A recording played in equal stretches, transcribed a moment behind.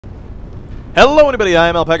Hello anybody, I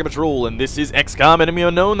am Alpaca Patrol, and this is XCOM Enemy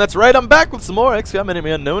Unknown. That's right, I'm back with some more XCOM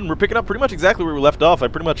Enemy Unknown. We're picking up pretty much exactly where we left off. I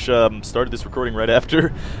pretty much started this recording right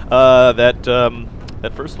after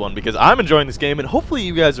that first one, because I'm enjoying this game, and hopefully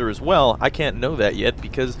you guys are as well. I can't know that yet,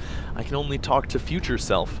 because I can only talk to future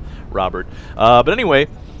self, Robert. But anyway,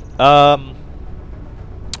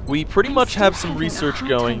 we pretty much have some research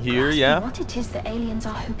going here, yeah? What it is the aliens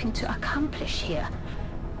are hoping to accomplish here.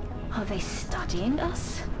 Are they studying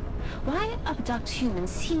us? Why abduct humans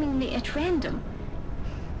seemingly at random?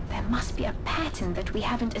 There must be a pattern that we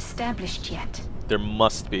haven't established yet. There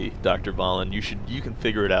must be, Dr. Valen. You can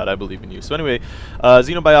figure it out. I believe in you. So anyway,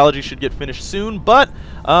 xenobiology should get finished soon, but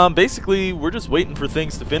basically we're just waiting for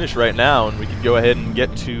things to finish right now, and we can go ahead and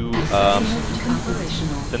get to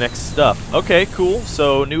the next stuff. Okay, cool.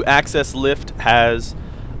 So new access lift has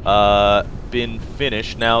been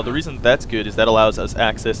finished. Now the reason that's good is that allows us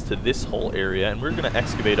access to this whole area, and we're going to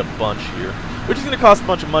excavate a bunch here, which is going to cost a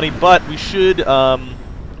bunch of money, but we should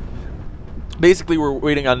basically we're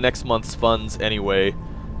waiting on next month's funds anyway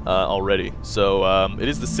already. So it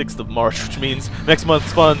is the 6th of March, which means next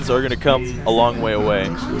month's funds are going to come a long way away,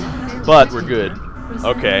 but we're good.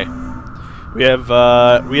 Okay, we have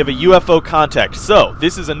a UFO contact. So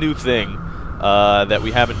this is a new thing that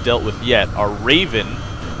we haven't dealt with yet. Our Raven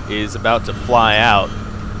is about to fly out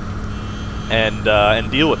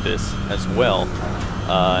and deal with this as well,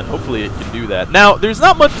 and hopefully it can do that. Now, there's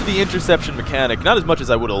not much to the interception mechanic, not as much as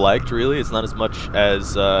I would have liked, really. It's not as much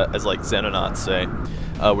as like Xenonauts, say,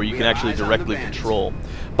 where you can actually directly control.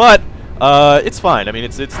 But it's fine. I mean,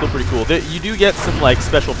 it's still pretty cool. You do get some like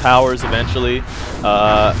special powers eventually,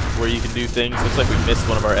 where you can do things. Looks like we missed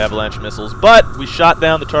one of our avalanche missiles, but we shot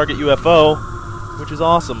down the target UFO, which is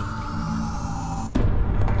awesome.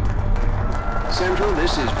 Central,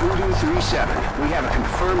 this is Voodoo 37. We have a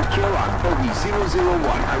confirmed kill on bogey 001.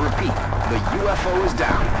 I repeat, the UFO is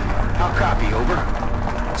down. I'll copy, over.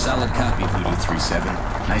 Solid copy, Voodoo 37.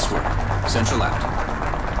 Nice work. Central out.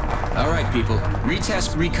 Alright, people.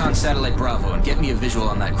 Retask Recon Satellite Bravo and get me a visual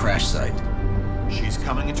on that crash site. She's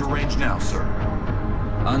coming into range now, sir.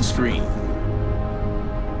 On screen.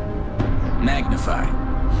 Magnify.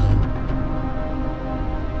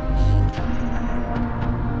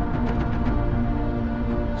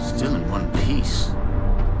 Still in one piece.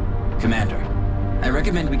 Commander, I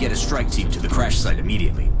recommend we get a strike team to the crash site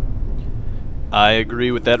immediately. I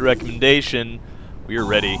agree with that recommendation. We are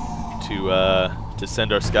ready to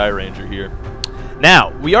send our Sky Ranger here.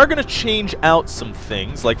 Now, we are going to change out some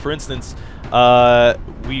things. Like, for instance,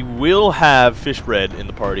 we will have Fishbread in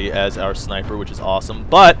the party as our sniper, which is awesome.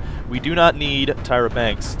 But we do not need Tyra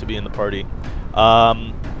Banks to be in the party.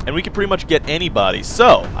 And we can pretty much get anybody.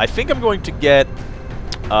 So, I think I'm going to get...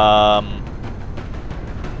 I'm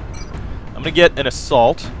going to get an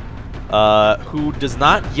Assault, who does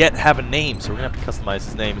not yet have a name, so we're going to have to customize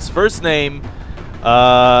his name. His first name,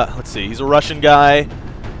 let's see, he's a Russian guy.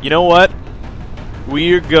 You know what?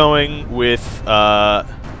 We're going with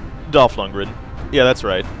Dolph Lundgren. Yeah, that's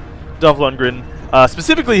right. Dolph Lundgren.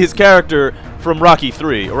 Specifically his character from Rocky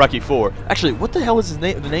 3, or Rocky 4. Actually, what the hell is his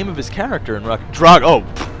name? The name of his character in Rocky... Drago.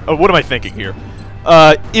 Oh, what am I thinking here?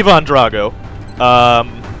 Ivan Drago.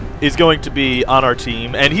 Is going to be on our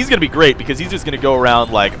team, and he's going to be great because he's just going to go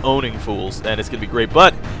around like owning fools, and it's going to be great.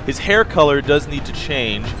 But his hair color does need to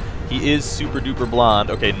change. He is super duper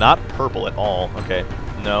blonde. Okay, not purple at all. Okay,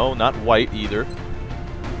 no, not white either.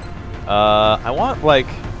 I want like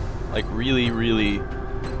really.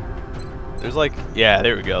 There's like, yeah,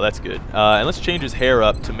 there we go. That's good. And let's change his hair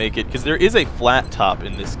up to make it, because there is a flat top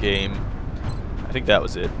in this game. I think that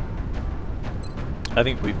was it. I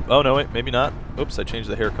think we've... Oh, no, wait, maybe not. Oops, I changed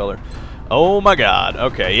the hair color. Oh, my God.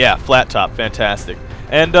 Okay, yeah, flat top. Fantastic.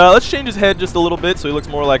 And let's change his head just a little bit so he looks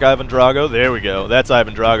more like Ivan Drago. There we go. That's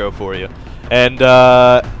Ivan Drago for you.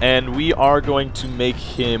 And we are going to make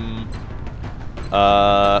him...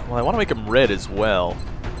 well, I want to make him red as well.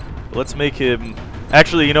 Let's make him...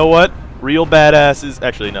 Actually, you know what? Real badasses...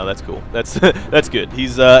 Actually, no, that's cool. That's that's good.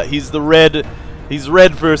 He's the red... He's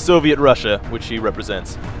red for Soviet Russia, which he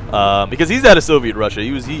represents, because he's out of Soviet Russia.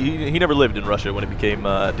 He never lived in Russia when it became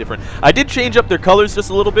different. I did change up their colors just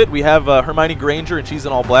a little bit. We have Hermione Granger, and she's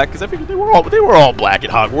in all black because I figured they were all black at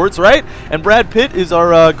Hogwarts, right? And Brad Pitt is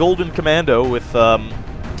our golden commando with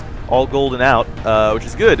all golden out, which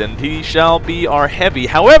is good, and he shall be our heavy.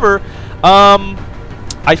 However,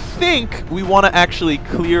 I think we want to actually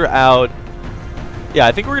clear out. Yeah,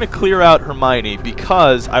 I think we're going to clear out Hermione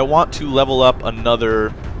because I want to level up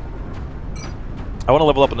another...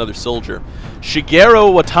 soldier.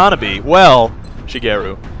 Shigeru Watanabe. Well,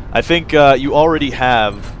 Shigeru, I think you already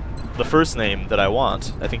have the first name that I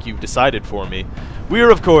want. I think you've decided for me. We are,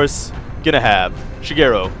 of course, gonna have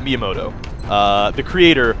Shigeru Miyamoto, the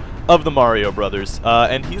creator of the Mario Brothers,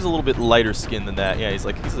 and he's a little bit lighter skinned than that. Yeah, he's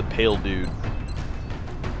a pale dude.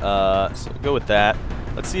 So go with that.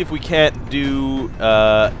 Let's see if we can't do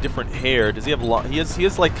different hair. Does he have long? He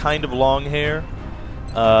has like kind of long hair.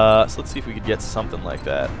 So let's see if we could get something like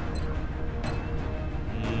that.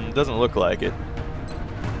 Doesn't look like it.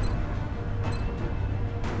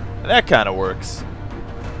 That kind of works.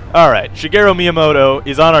 Alright, Shigeru Miyamoto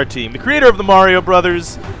is on our team. The creator of the Mario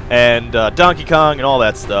Brothers and Donkey Kong and all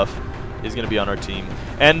that stuff is going to be on our team.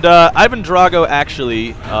 And Ivan Drago,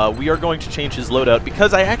 actually, we are going to change his loadout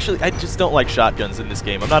because I just don't like shotguns in this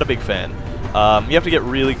game. I'm not a big fan. You have to get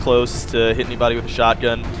really close to hit anybody with a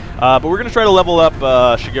shotgun. But we're going to try to level up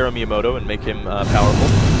Shigeru Miyamoto and make him powerful.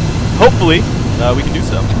 Hopefully, we can do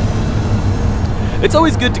so. It's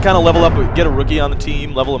always good to kind of level up, get a rookie on the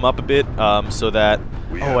team, level him up a bit, so that...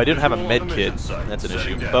 Oh, I didn't have a med kit. That's an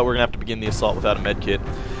issue. But we're going to have to begin the assault without a med kit.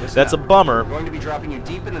 That's a bummer. We're going to be dropping you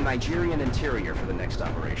deep in the Nigerian interior for the next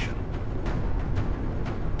operation.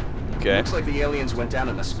 Okay. Looks like the aliens went down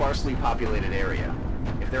in a sparsely populated area.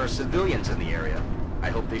 If there are civilians in the area, I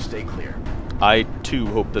hope they stay clear. I, too,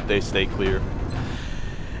 hope that they stay clear.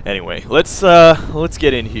 Anyway, let's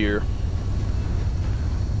get in here.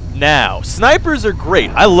 Now, snipers are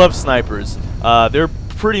great. I love snipers. They're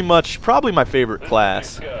pretty much probably my favorite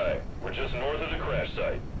class. We're just north of the crash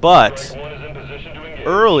site. But Strike one is in position to engage.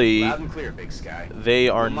 early, Loud and clear, Big Sky. they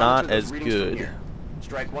are We'll not monitor those as readings from good. here.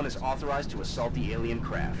 Strike one is authorized to assault the alien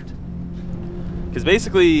craft. Because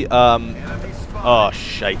basically, oh,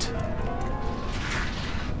 shite.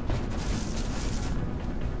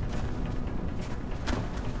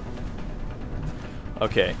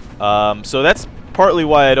 Okay, so that's partly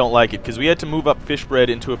why I don't like it, because we had to move up Fishbread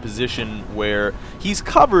into a position where he's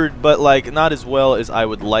covered, but like not as well as I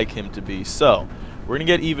would like him to be. So we're gonna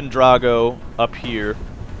get Even Drago up here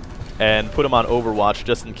and put him on Overwatch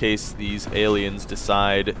just in case these aliens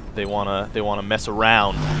decide they wanna mess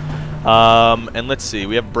around. And let's see,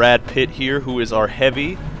 we have Brad Pitt here, who is our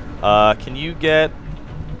heavy. Can you get?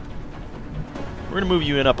 We're gonna move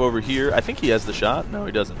you in up over here. I think he has the shot. No,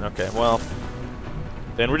 he doesn't. Okay, well,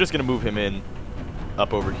 then we're just gonna move him in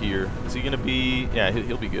up over here. Is he gonna be? Yeah,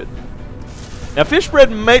 he'll be good. Now Fishbread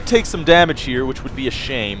might take some damage here, which would be a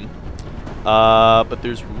shame. But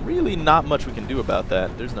there's really not much we can do about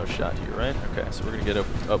that. There's no shot here, right? Okay, so we're gonna get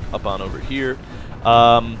up on over here.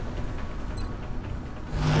 We're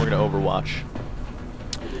gonna Overwatch.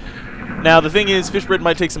 Now the thing is, Fishbread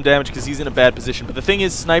might take some damage because he's in a bad position. But the thing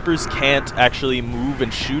is, snipers can't actually move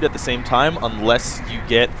and shoot at the same time unless you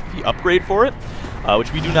get the upgrade for it.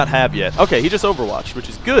 Which we do not have yet. Okay, he just Overwatched, which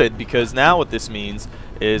is good, because now what this means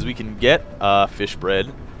is we can get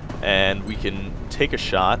Fishbread, and we can take a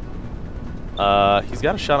shot. He's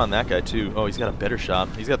got a shot on that guy, too. Oh, he's got a better shot.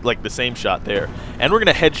 He's got, like, the same shot there. And we're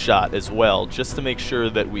going to headshot as well, just to make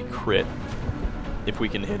sure that we crit, if we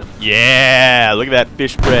can hit him. Yeah! Look at that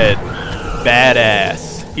Fishbread.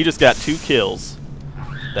 Badass. He just got 2 kills.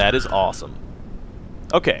 That is awesome.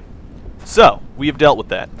 Okay. So, we have dealt with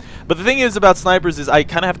that. But the thing is about snipers is I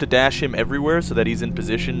kind of have to dash him everywhere so that he's in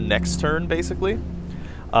position next turn, basically.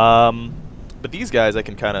 But these guys I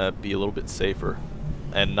can kind of be a little bit safer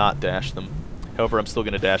and not dash them. However, I'm still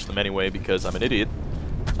going to dash them anyway because I'm an idiot.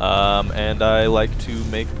 And I like to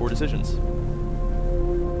make poor decisions.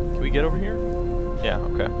 Can we get over here? Yeah,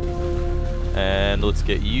 okay. And let's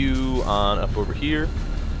get you on up over here.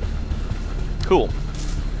 Cool.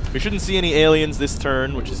 We shouldn't see any aliens this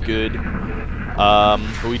turn, which is good.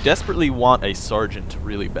 But we desperately want a sergeant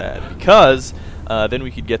really bad, because then we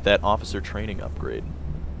could get that officer training upgrade.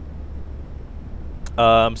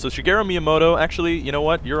 So Shigeru Miyamoto, actually, you know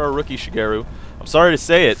what? You're our rookie, Shigeru. I'm sorry to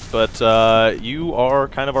say it, but you are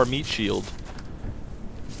kind of our meat shield.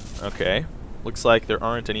 Okay. Looks like there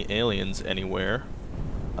aren't any aliens anywhere.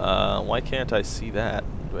 Why can't I see that?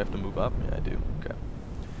 Do I have to move up? Yeah, I do. Okay.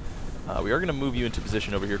 We are going to move you into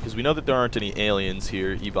position over here because we know that there aren't any aliens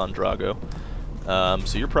here, Ivan Drago.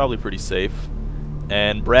 So you're probably pretty safe.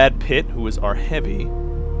 And Brad Pitt, who is our heavy,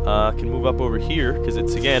 can move up over here because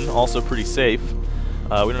it's, again, also pretty safe. We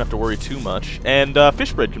don't have to worry too much. And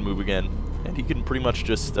Fishbread can move again. And he can pretty much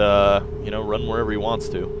just, you know, run wherever he wants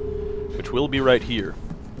to, which will be right here.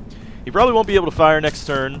 He probably won't be able to fire next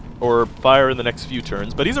turn, or fire in the next few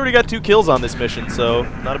turns, but he's already got 2 kills on this mission, so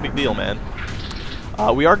not a big deal, man.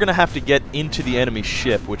 We are going to have to get into the enemy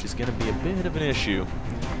ship, which is going to be a bit of an issue.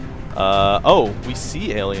 Oh, we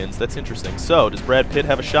see aliens. That's interesting. So, does Brad Pitt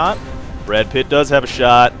have a shot? Brad Pitt does have a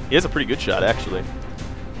shot. He has a pretty good shot, actually.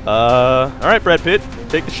 Alright, Brad Pitt,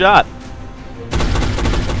 take the shot.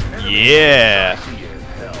 Yeah!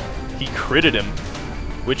 He critted him,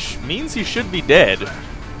 which means he should be dead.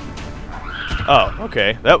 Oh,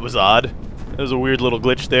 okay, that was odd. That was a weird little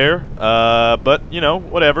glitch there, but, you know,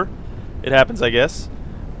 whatever. It happens, I guess.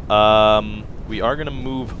 We are gonna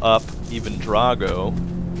move up Ivan Drago.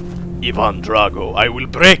 Ivan Drago, I will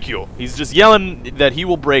break you! He's just yelling that he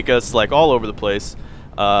will break us, like, all over the place.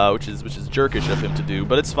 Which is jerkish of him to do,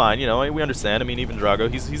 but it's fine. You know, we understand. I mean, even Drago,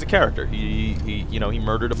 he's a character. He you know, he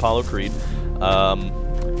murdered Apollo Creed.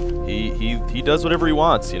 He does whatever he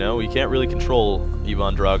wants. You know, we can't really control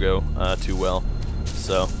Ivan Drago too well.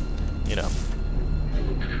 So, you know.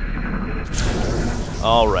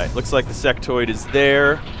 All right, looks like the sectoid is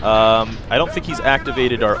there. I don't think he's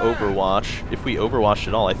activated our Overwatch. If we Overwatched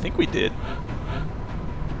at all, I think we did.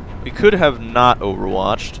 We could have not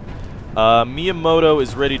Overwatched. Miyamoto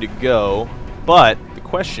is ready to go, but the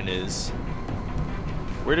question is,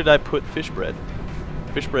 where did I put Fishbread?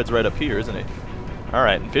 Fishbread's right up here, isn't he?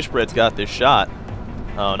 Alright, and Fishbread's got this shot.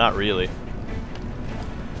 Oh, not really.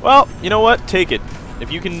 Well, you know what? Take it.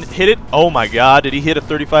 If you can hit it... Oh my god, did he hit a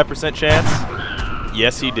 35% chance?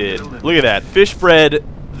 Yes, he did. Look at that. Fishbread,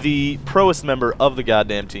 the proest member of the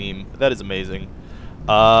goddamn team. That is amazing.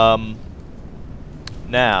 Now...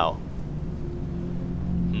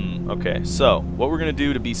 Okay, so what we're gonna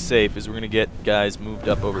do to be safe is we're gonna get guys moved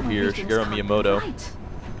up over here. Shigeru Miyamoto. Right.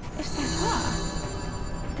 If they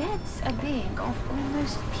were, that's a being of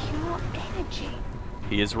almost pure energy.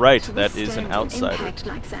 He is right. To That is an withstand outsider. impact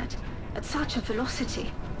like that, at such a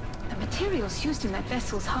velocity, the materials used in that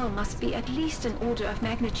vessel's hull must be at least an order of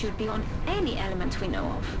magnitude beyond any element we know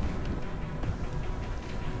of.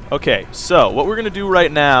 Okay, so what we're going to do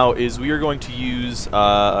right now is we are going to use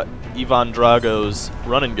Ivan Drago's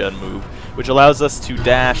run and gun move, which allows us to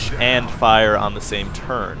dash and fire on the same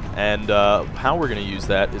turn. And how we're going to use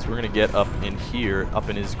that is we're going to get up in here, up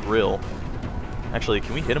in his grill. Actually,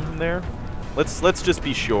 can we hit him from there? Let's just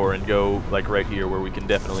be sure and go like right here where we can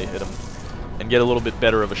definitely hit him and get a little bit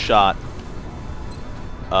better of a shot.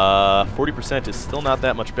 40% is still not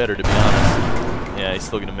that much better, to be honest. Yeah, he's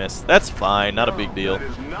still going to miss. That's fine. Not a big deal.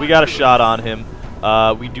 We got a shot on him.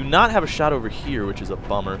 We do not have a shot over here, which is a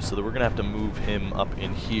bummer, so that we're going to have to move him up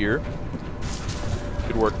in here.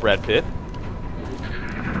 Good work, Brad Pitt.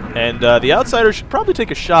 And the outsider should probably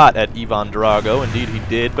take a shot at Ivan Drago. Indeed, he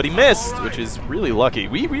did, but he missed, which is really lucky.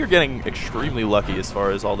 We are getting extremely lucky as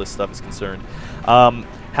far as all this stuff is concerned.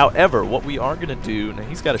 However, what we are going to do... Now,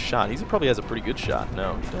 he's got a shot. He probably has a pretty good shot.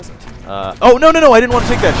 No, he doesn't. Oh, no, I didn't want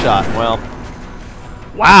to take that shot. Well...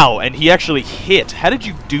 Wow, and he actually hit. How did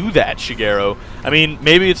you do that, Shigeru? I mean,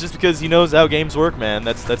 maybe it's just because he knows how games work, man.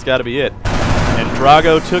 That's got to be it. And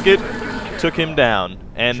Drago took it, took him down,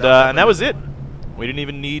 and that was it. We didn't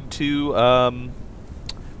even need to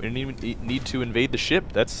invade the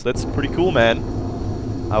ship. That's pretty cool, man.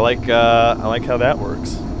 I like how that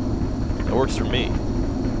works. That works for me.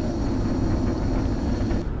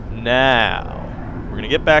 Now we're gonna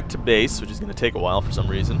get back to base, which is gonna take a while for some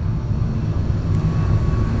reason.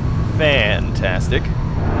 Fantastic.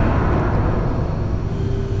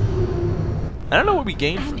 I don't know what we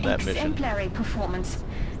gained from that mission. Exemplary performance.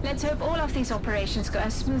 Let's hope all of these operations go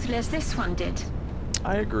as smoothly as this one did.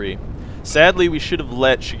 I agree. Sadly, we should have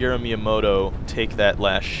let Shigeru Miyamoto take that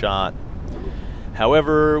last shot.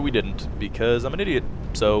 However, we didn't, because I'm an idiot.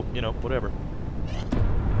 So, you know, whatever.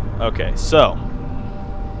 Okay, so...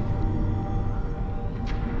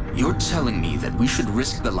 You're telling me that we should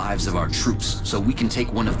risk the lives of our troops so we can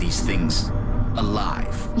take one of these things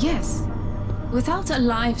alive? Yes. Without a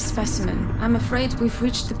live specimen, I'm afraid we've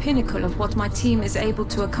reached the pinnacle of what my team is able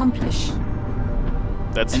to accomplish.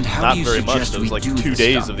 That's not very much. That was like 2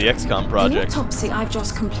 days of the XCOM project. The autopsy I've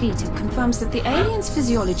just completed confirms that the alien's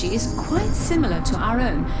physiology is quite similar to our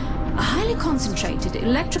own. A highly concentrated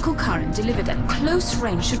electrical current delivered at close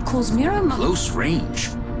range should cause Close range?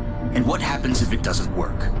 And what happens if it doesn't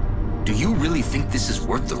work? Do you really think this is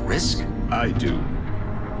worth the risk? I do.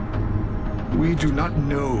 We do not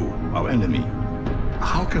know our enemy.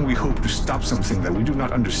 How can we hope to stop something that we do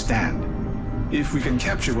not understand? If we can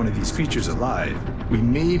capture one of these creatures alive, we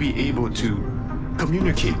may be able to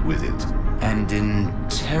communicate with it. And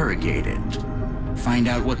interrogate it. Find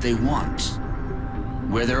out what they want.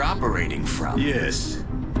 Where they're operating from. Yes.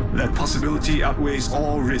 That possibility outweighs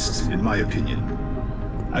all risks, in my opinion.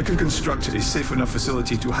 I can construct a safe enough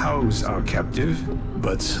facility to house our captive,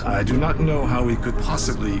 but I do not know how we could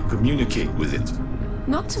possibly communicate with it.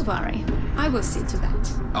 Not to worry. I will see to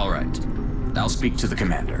that. All right. I'll speak to the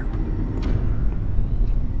commander.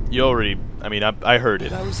 You already... I mean, I heard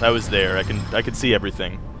it. I was there. I could see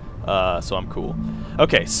everything. so I'm cool.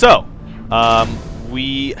 Okay, so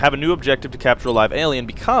we have a new objective to capture a live alien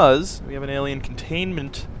because we have an alien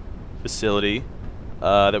containment facility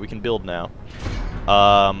that we can build now.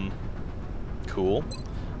 Cool.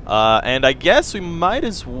 And I guess we might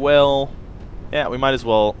as well... Yeah, we might as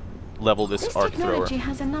well level this arc thrower. This technology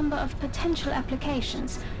has a number of potential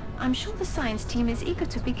applications. I'm sure the science team is eager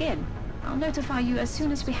to begin. I'll notify you as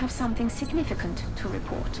soon as we have something significant to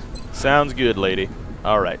report. Sounds good, lady.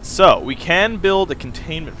 Alright, so we can build a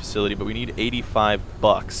containment facility, but we need 85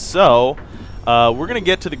 bucks. So, we're going to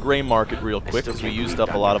get to the gray market real quick because we used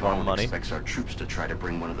up a lot of our money. Expects our troops to try to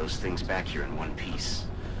bring one of those things back here in one piece.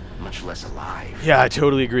 Much less alive. Yeah, I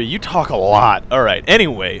totally agree. You talk a lot. Alright,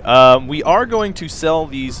 anyway, we are going to sell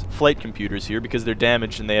these flight computers here because they're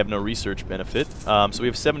damaged and they have no research benefit. So we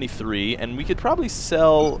have 73, and we could probably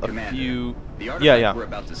sell a few... The artifact we're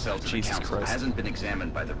about to sell to Jesus the council Christ. hasn't been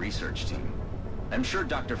examined by the research team. I'm sure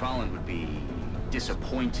Dr. Vollen would be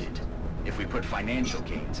disappointed if we put financial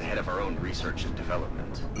gains ahead of our own research and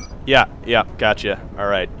development. Yeah, gotcha.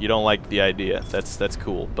 Alright, you don't like the idea. That's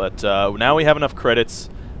cool. But now we have enough credits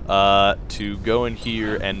to go in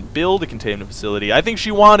here and build a containment facility. I think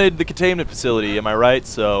she wanted the containment facility, am I right?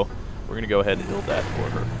 So we're going to go ahead and build that for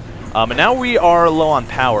her. And now we are low on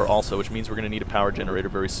power also, which means we're going to need a power generator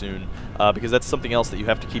very soon, because that's something else that you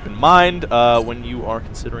have to keep in mind when you are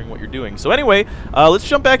considering what you're doing. So anyway, let's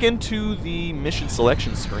jump back into the mission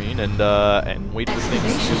selection screen and wait for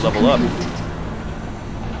things to level up.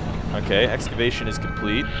 Okay, excavation is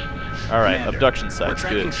complete. Alright, Commander, abduction sites, we're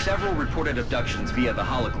tracking good. several reported abductions via the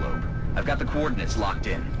hologlobe. I've got the coordinates locked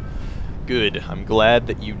in. Good, I'm glad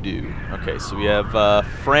that you do. Okay, so we have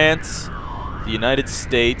France, the United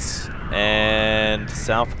States, and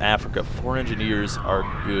South Africa. 4 engineers are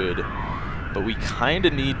good, but we kind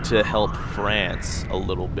of need to help France a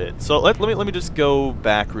little bit. So let me just go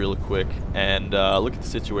back real quick and look at the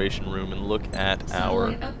situation room and look at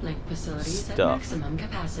our stuff.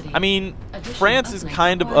 I mean, France is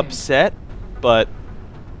kind of upset, but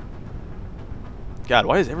God,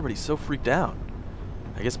 why is everybody so freaked out?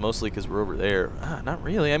 I guess mostly because we're over there. Not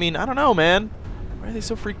really. I mean, I don't know, man. Why are they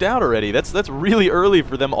so freaked out already? That's really early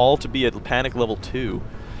for them all to be at panic level 2.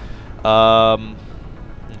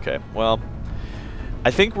 Okay, well, I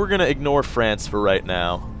think we're gonna ignore France for right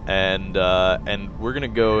now, and we're gonna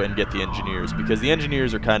go and get the engineers because the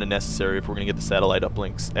engineers are kind of necessary if we're gonna get the satellite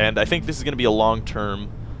uplinks. And I think this is gonna be a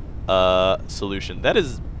long-term solution. That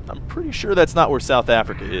is, I'm pretty sure that's not where South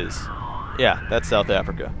Africa is. Yeah, that's South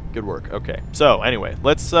Africa. Good work. Okay. So anyway,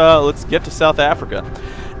 let's get to South Africa.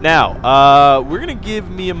 Now, we're gonna give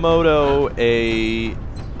Miyamoto a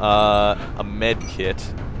med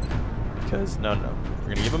kit because we're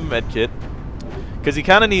gonna give him a med kit because he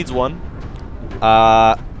kind of needs one.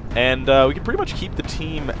 And we can pretty much keep the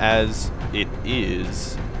team as it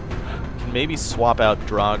is. We can maybe swap out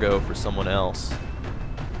Drago for someone else.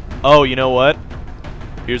 Oh, you know what?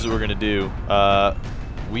 Here's what we're gonna do.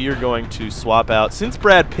 We are going to swap out, since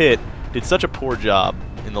Brad Pitt did such a poor job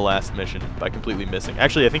in the last mission by completely missing.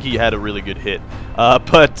 Actually, I think he had a really good hit.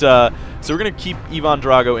 So we're going to keep Ivan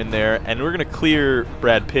Drago in there, and we're going to clear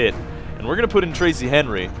Brad Pitt, and we're going to put in Tracy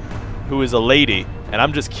Henry, who is a lady, and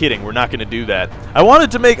I'm just kidding. We're not going to do that. I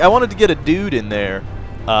wanted to get a dude in there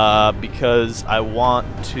because I want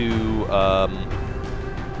to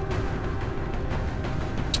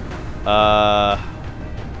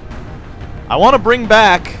I want to bring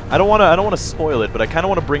back. I don't want to spoil it, but I kind of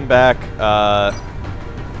want to bring back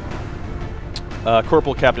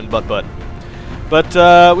Corporal Captain Butt Butt.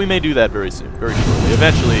 But we may do that very soon, very shortly.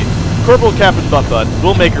 Eventually, Corporal Captain Butt Butt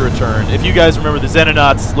will make a return. If you guys remember the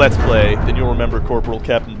Xenonauts Let's Play, then you'll remember Corporal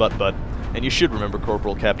Captain Butt Butt, and you should remember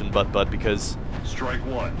Corporal Captain Butt Butt because Strike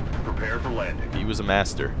one. Prepare for landing. he was a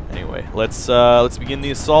master. Anyway, let's begin the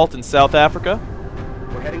assault in South Africa.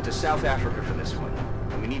 We're heading to South Africa for this one,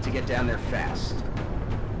 and we need to get down there fast.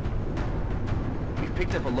 We've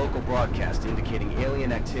picked up a local broadcast indicating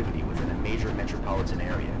alien activity within a major metropolitan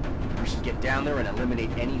area. We should get down there and eliminate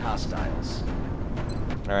any hostiles.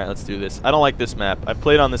 Alright, let's do this. I don't like this map. I've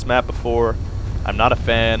played on this map before. I'm not a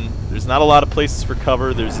fan. There's not a lot of places for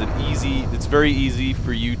cover. It's very easy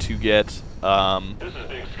for you to get This is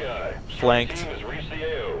Big Sky. flanked. Strike team has reached the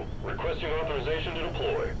AO. Requesting authorization to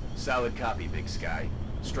deploy. Solid copy, Big Sky.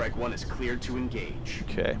 Strike one is cleared to engage.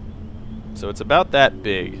 Okay. So it's about that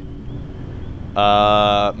big.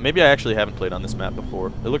 Maybe I actually haven't played on this map before.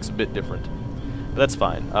 It looks a bit different. But that's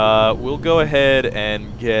fine. We'll go ahead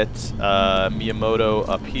and get Miyamoto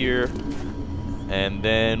up here. And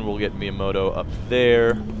then we'll get Miyamoto up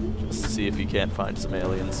there. Just to see if he can't find some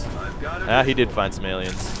aliens. He did find some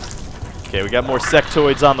aliens. Okay, we got more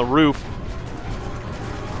sectoids on the roof.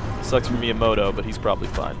 Sucks for Miyamoto, but he's probably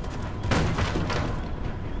fine.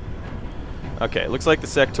 Okay, looks like the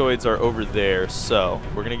sectoids are over there, so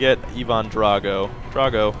we're gonna get Ivan Drago.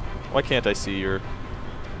 Drago, why can't I see your...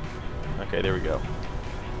 Okay, there we go.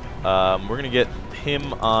 We're gonna get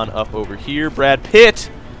him on up over here. Brad Pitt!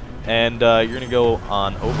 And you're gonna go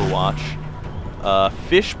on Overwatch.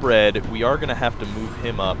 Fishbread, we are gonna have to move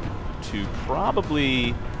him up to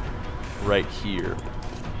probably right here.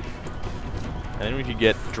 And then we could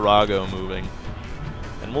get Drago moving.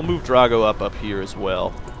 And we'll move Drago up here as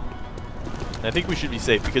well. And I think we should be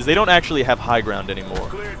safe because they don't actually have high ground anymore.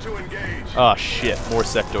 Clear to engage. Oh shit, more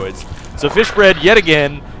sectoids. So Fishbread, yet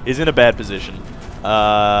again, is in a bad position.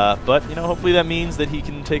 But, you know, hopefully that means that he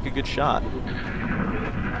can take a good shot.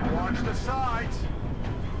 Watch the sides.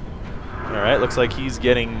 Alright, looks like he's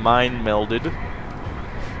getting mind melded.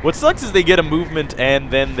 What sucks is they get a movement and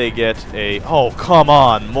then they get a... Oh, come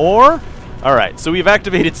on, more? Alright, so we've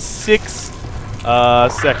activated 6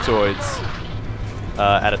 sectoids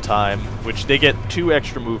at a time, which they get 2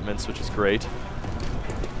 extra movements, which is great.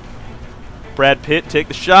 Brad Pitt, take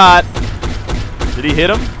the shot. Did he hit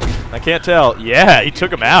him? I can't tell. Yeah, he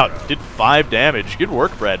took him out. Did 5 damage. Good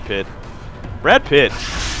work, Brad Pitt. Brad Pitt,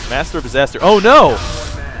 master of disaster. Oh, no.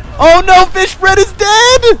 Oh, no, Fishbread is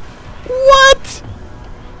dead. What?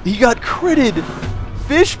 He got critted.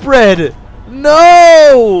 Fishbread.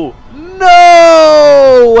 No.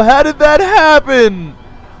 No. How did that happen?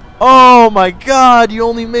 Oh, my God. You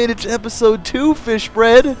only made it to episode 2,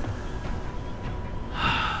 Fishbread.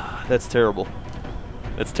 That's terrible.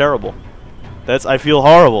 That's terrible. I feel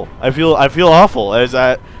horrible. I feel awful. As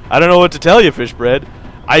I don't know what to tell you, Fishbread.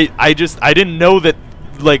 I didn't know that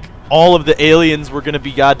like all of the aliens were gonna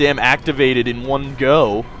be goddamn activated in one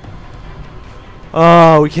go.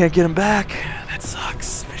 Oh, we can't get him back. That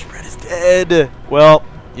sucks. Fishbread is dead. Well,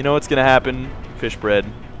 you know what's gonna happen, Fishbread,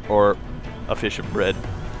 or a fish of bread,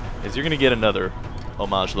 is you're gonna get another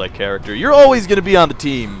homage-like character. You're always gonna be on the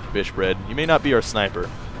team, Fishbread. You may not be our sniper,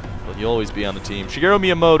 but you'll always be on the team. Shigeru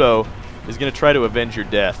Miyamoto is going to try to avenge your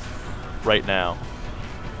death right now.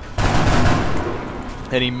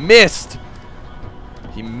 And he missed!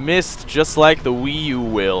 He missed just like the Wii U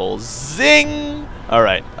will. Zing!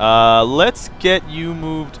 Alright, let's get you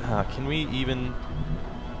moved. Can we even...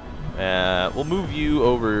 we'll move you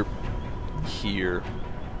over here.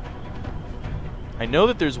 I know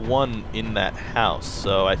that there's one in that house,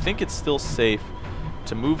 so I think it's still safe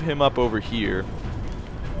to move him up over here.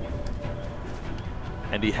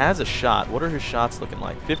 And he has a shot. What are his shots looking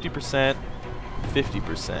like? 50%,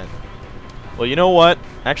 50%. Well, you know what?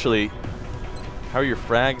 Actually, how are your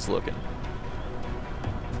frags looking?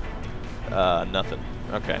 Nothing.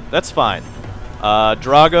 Okay, that's fine.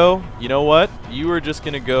 Drago, you know what? You are just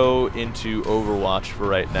going to go into Overwatch for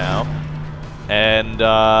right now. And,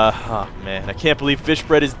 oh man, I can't believe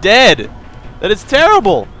Fishbread is dead! That is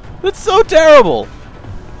terrible! That's so terrible!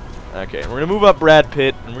 Okay, we're going to move up Brad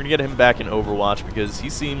Pitt, and we're going to get him back in Overwatch because he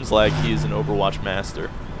seems like he is an Overwatch master,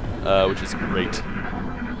 which is great.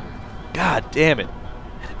 God damn it.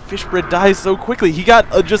 Fishbread dies so quickly. He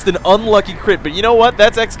got just an unlucky crit, but you know what?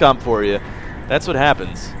 That's XCOM for you. That's what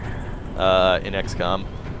happens in XCOM.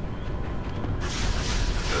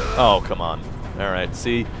 Oh, come on. Alright,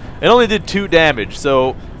 see? It only did 2 damage,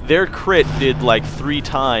 so... Their crit did like 3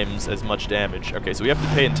 times as much damage. Okay, so we have to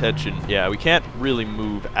pay attention. Yeah, we can't really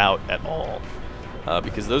move out at all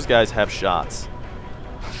because those guys have shots.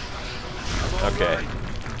 Okay.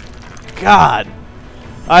 God,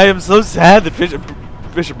 I am so sad that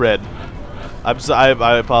Fishbread.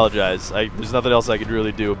 I apologize. There's nothing else I could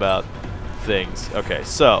really do about things. Okay,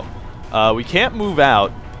 so we can't move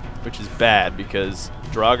out, which is bad because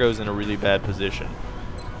Drago's in a really bad position.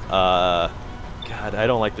 God, I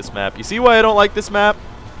don't like this map. You see why I don't like this map?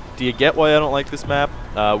 Do you get why I don't like this map?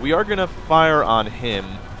 We are going to fire on him.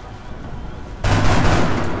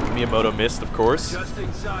 Miyamoto missed, of course.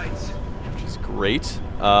 Which is great.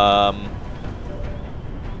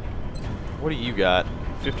 What do you got?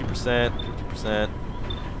 50%, 50%.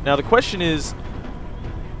 Now the question is,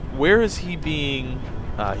 where is he being...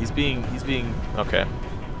 he's being... Okay.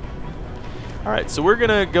 Alright, so we're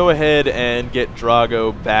going to go ahead and get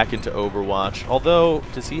Drago back into Overwatch. Although,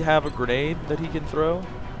 does he have a grenade that he can throw?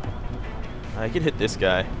 I can hit this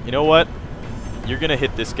guy. You know what? You're going to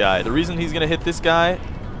hit this guy. The reason he's going to hit this guy...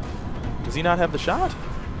 Does he not have the shot?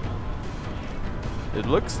 It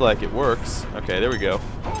looks like it works. Okay, there we go.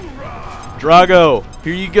 Drago,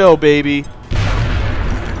 here you go, baby.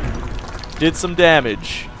 Did some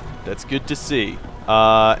damage. That's good to see.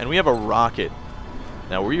 And we have a rocket.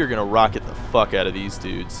 Now we are going to rocket the fuck out of these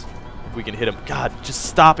dudes. if we can hit him. God, just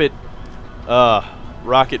stop it.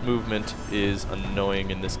 Rocket movement is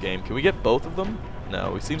annoying in this game. Can we get both of them?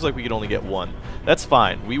 No, it seems like we can only get one. That's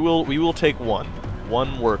fine. We will take one.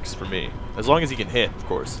 One works for me. As long as he can hit, of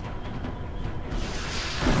course.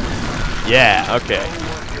 Yeah, okay.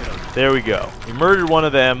 There we go. We murdered one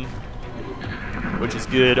of them, which is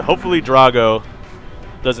good. Hopefully Drago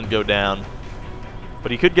doesn't go down.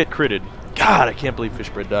 But he could get critted. God, I can't believe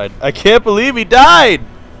Fishbread died. I can't believe he died!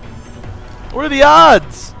 What are the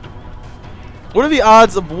odds? What are the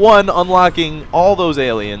odds of 1, unlocking all those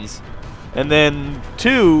aliens, and then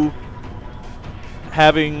 2,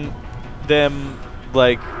 having them,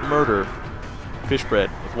 like, murder Fishbread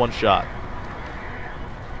with 1 shot?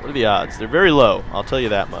 What are the odds? They're very low, I'll tell you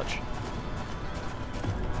that much.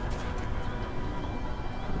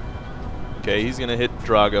 Okay, he's gonna hit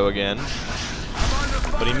Drago again.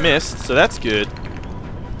 But he missed, so that's good.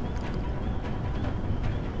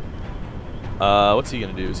 What's he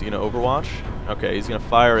gonna do? Is he gonna Overwatch? Okay, he's gonna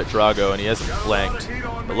fire at Drago, and he hasn't flanked.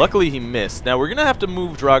 But luckily he missed. Now we're gonna have to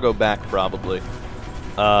move Drago back, probably.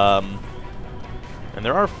 And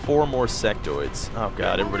there are 4 more sectoids. Oh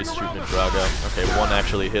god, everybody's shooting at Drago. Okay, 1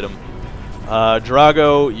 actually hit him.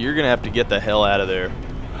 Drago, you're gonna have to get the hell out of there.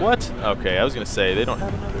 What? Okay, I was gonna say, they don't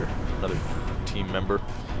have another team member.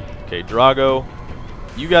 Okay, Drago,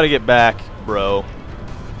 you gotta get back, bro.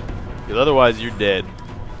 Because otherwise you're dead.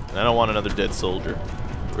 And I don't want another dead soldier.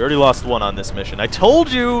 We already lost 1 on this mission. I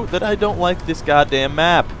told you that I don't like this goddamn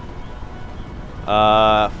map.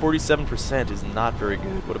 47% is not very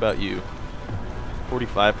good. What about you?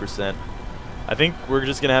 45%. I think we're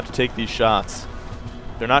just going to have to take these shots.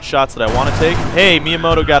 They're not shots that I want to take. Hey,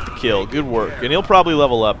 Miyamoto got the kill. Good work. And he'll probably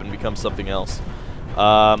level up and become something else.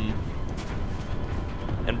 And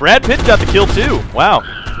Brad Pitt got the kill too. Wow.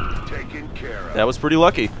 That was pretty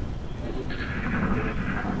lucky.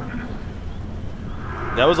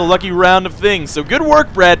 That was a lucky round of things. So good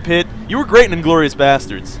work, Brad Pitt. You were great in Inglourious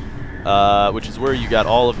Bastards. Which is where you got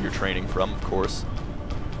all of your training from, of course.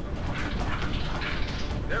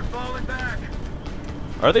 They're falling back.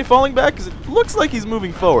 Are they falling back? Because it looks like he's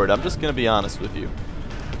moving forward. I'm just going to be honest with you.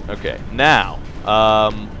 Okay, now.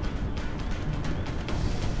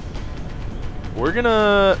 We're going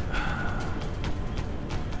to...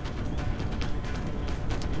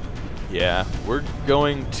 Yeah, we're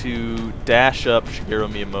going to dash up Shigeru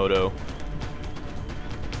Miyamoto.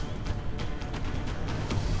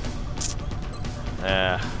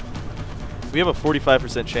 We have a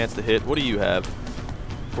 45% chance to hit. What do you have?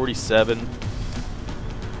 47.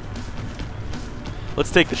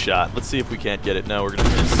 Let's take the shot. Let's see if we can't get it. No, we're gonna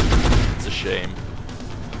miss. It's a shame.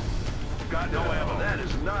 Got no ammo. That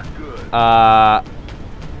is not good.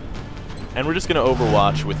 And we're just gonna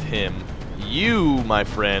Overwatch with him. You, my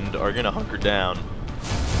friend, are gonna hunker down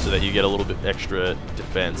so that you get a little bit extra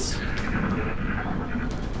defense.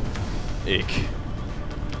 Ick.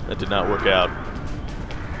 That did not work out.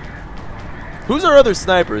 Who's our other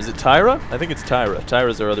sniper? Is it Tyra? I think it's Tyra.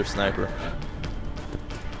 Tyra's our other sniper.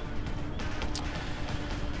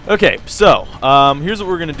 Okay, so here's what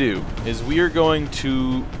we're gonna do: is we are going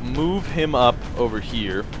to move him up over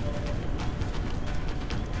here.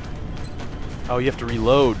 Oh, you have to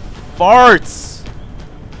reload. Farts!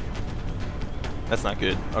 That's not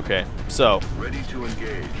good. Okay, so Ready to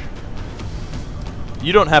engage.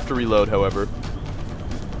 you don't have to reload, however.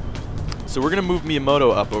 So we're gonna move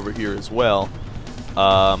Miyamoto up over here as well,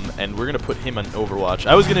 and we're gonna put him on Overwatch.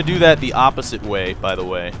 I was gonna do that the opposite way, by the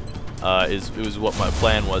way. It was what my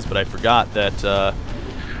plan was, but I forgot that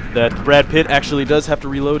that Brad Pitt actually does have to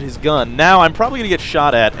reload his gun. Now I'm probably gonna get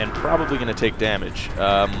shot at and probably gonna take damage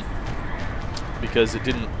because it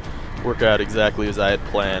didn't work out exactly as I had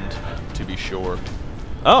planned, to be sure.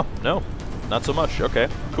 Oh no, not so much. Okay,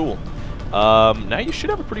 cool. Now you should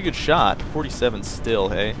have a pretty good shot. 47 still,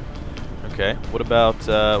 hey. Okay, what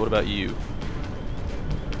about you?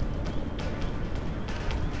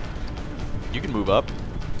 You can move up.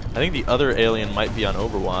 I think the other alien might be on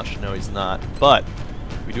Overwatch. No, he's not. But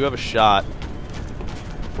we do have a shot.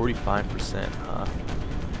 45%, huh?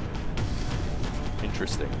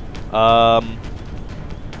 Interesting. And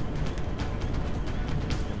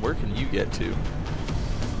where can you get to?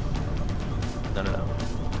 No.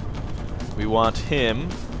 We want him.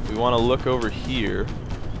 We want to look over here.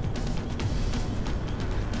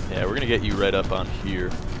 Yeah, we're gonna get you right up on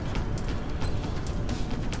here.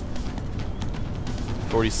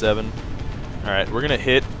 47. Alright, we're gonna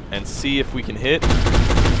hit and see if we can hit.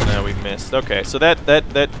 No, we missed. Okay, so that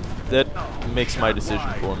makes my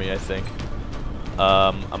decision for me, I think.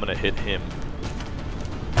 I'm gonna hit him.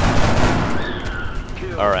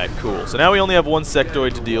 Alright, cool. So now we only have one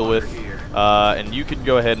sectoid to deal with. And you can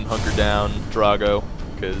go ahead and hunker down, Drago,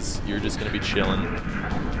 because you're just going to be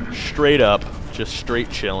chilling. Straight up, just straight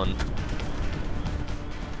chilling.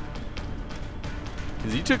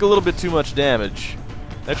 Because you took a little bit too much damage.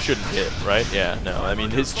 That shouldn't hit, right? Yeah, no. I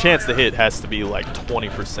mean, his chance to hit has to be like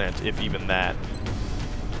 20%, if even that.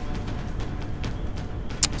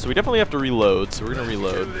 So we definitely have to reload, so we're going to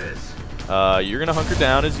reload. You're going to hunker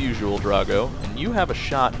down as usual, Drago. And you have a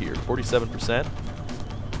shot here, 47%.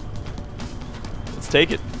 Let's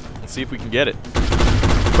take it. Let's see if we can get it.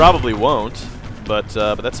 Probably won't, but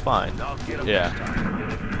that's fine. Yeah.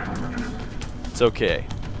 It's okay.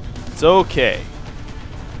 It's okay.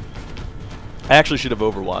 I actually should have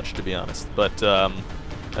overwatched, to be honest, but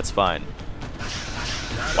that's fine.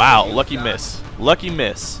 Wow, lucky miss. Lucky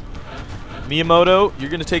miss. Miyamoto, you're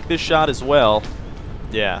going to take this shot as well.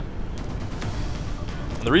 Yeah.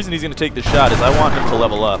 And the reason he's going to take this shot is I want him to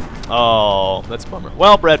level up. Oh, that's a bummer.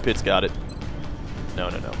 Well, Brad Pitt's got it. No,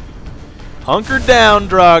 no, no. Hunker down,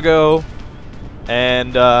 Drago.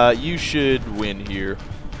 And you should win here.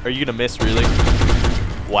 Are you going to miss, really?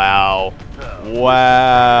 Wow.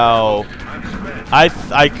 Wow.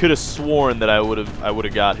 I could have sworn that I would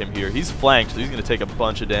have got him here. He's flanked, so he's going to take a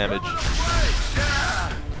bunch of damage.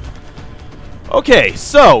 Okay,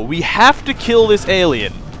 so we have to kill this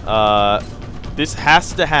alien. This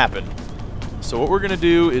has to happen. So what we're going to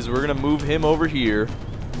do is we're going to move him over here.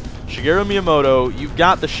 Shigeru Miyamoto, you've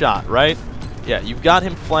got the shot, right? Yeah, you've got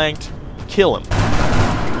him flanked. Kill him.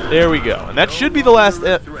 There we go. And that should be the last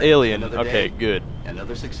alien. Okay, good.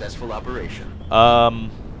 Another successful operation.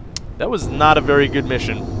 That was not a very good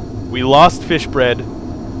mission. We lost Fishbread,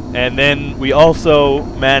 and then we also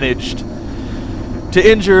managed to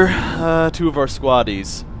injure 2 of our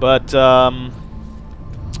squaddies. But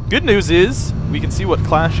good news is we can see what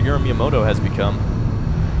class Shigeru Miyamoto has become.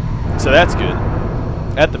 So that's good,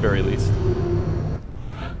 at the very least.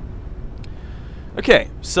 Okay,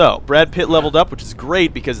 so Brad Pitt leveled up, which is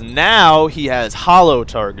great because now he has holo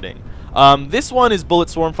targeting. This one is Bullet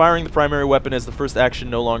Swarm. Firing the primary weapon as the first action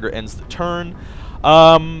no longer ends the turn.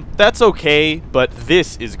 That's okay, but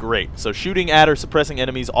this is great. So shooting at or suppressing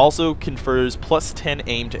enemies also confers +10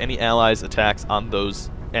 aim to any allies' attacks on those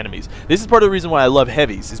enemies. This is part of the reason why I love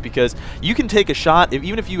heavies, is because you can take a shot,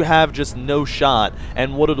 even if you have just no shot,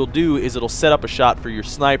 and what it'll do is it'll set up a shot for your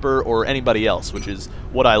sniper or anybody else, which is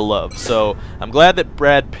what I love. So I'm glad that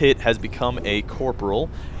Brad Pitt has become a corporal,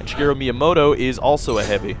 and Shigeru Miyamoto is also a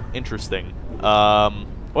heavy. Interesting.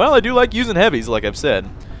 Well, I do like using heavies, like I've said.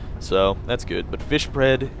 So that's good. But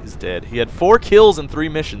Fishbread is dead. He had 4 kills in 3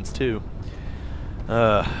 missions, too.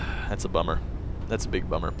 That's a bummer. That's a big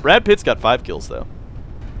bummer. Brad Pitt's got 5 kills, though.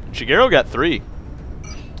 Shigeru got 3.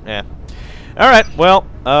 Yeah. Alright, well,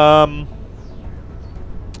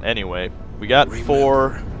 anyway, we got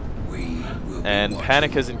 4, and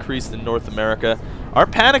panic has increased in North America. Our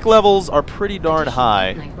panic levels are pretty darn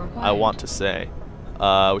high, I want to say,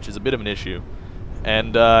 which is a bit of an issue.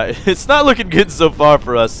 And it's not looking good so far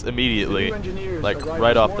for us immediately, like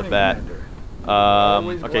right off the bat.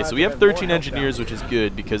 Okay, so we have 13 engineers, which is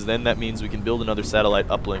good, because then that means we can build another satellite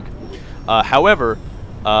uplink. However,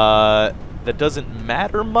 that doesn't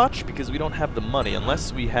matter much because we don't have the money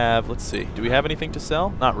unless we have, let's see, do we have anything to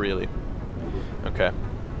sell? Not really. Okay.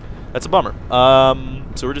 That's a bummer.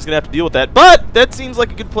 So we're just going to have to deal with that. But that seems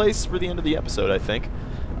like a good place for the end of the episode, I think.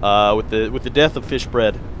 With the death of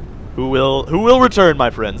Fishbread, who will return,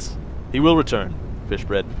 my friends. He will return,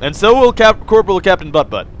 Fishbread. And so will Corporal Captain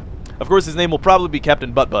Butt-Butt. Of course, his name will probably be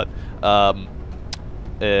Captain Butt-Butt.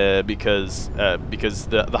 Because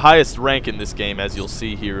the highest rank in this game, as you'll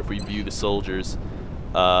see here if we view the soldiers,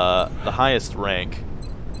 the highest rank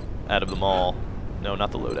out of them all, no,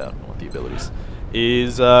 not the loadout, I want the abilities,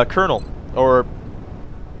 is Colonel, or,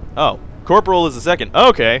 oh, Corporal is the second.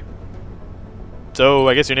 Okay. So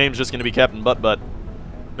I guess your name's just going to be Captain Butt-Butt.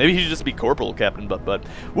 Maybe he should just be Corporal Captain Butt-Butt.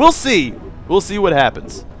 We'll see. We'll see what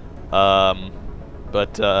happens.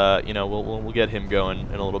 But you know, we'll get him going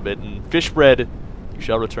in a little bit. And Fishbread, you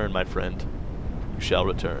shall return, my friend. You shall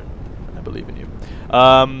return. I believe in you.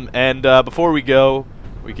 Before we go,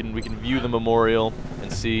 we can view the memorial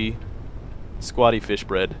and see Squatty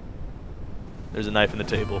Fishbread. There's a knife in the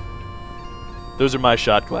table. Those are my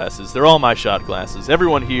shot glasses. They're all my shot glasses.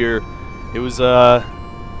 Everyone here, it was a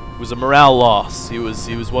morale loss. He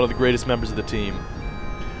was one of the greatest members of the team.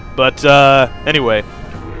 But anyway,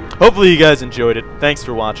 hopefully you guys enjoyed it. Thanks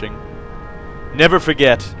for watching. Never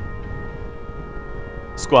forget,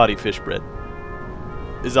 Squatty Fishbread.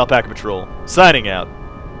 This is Alpaca Patrol, signing out.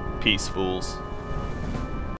 Peace, fools.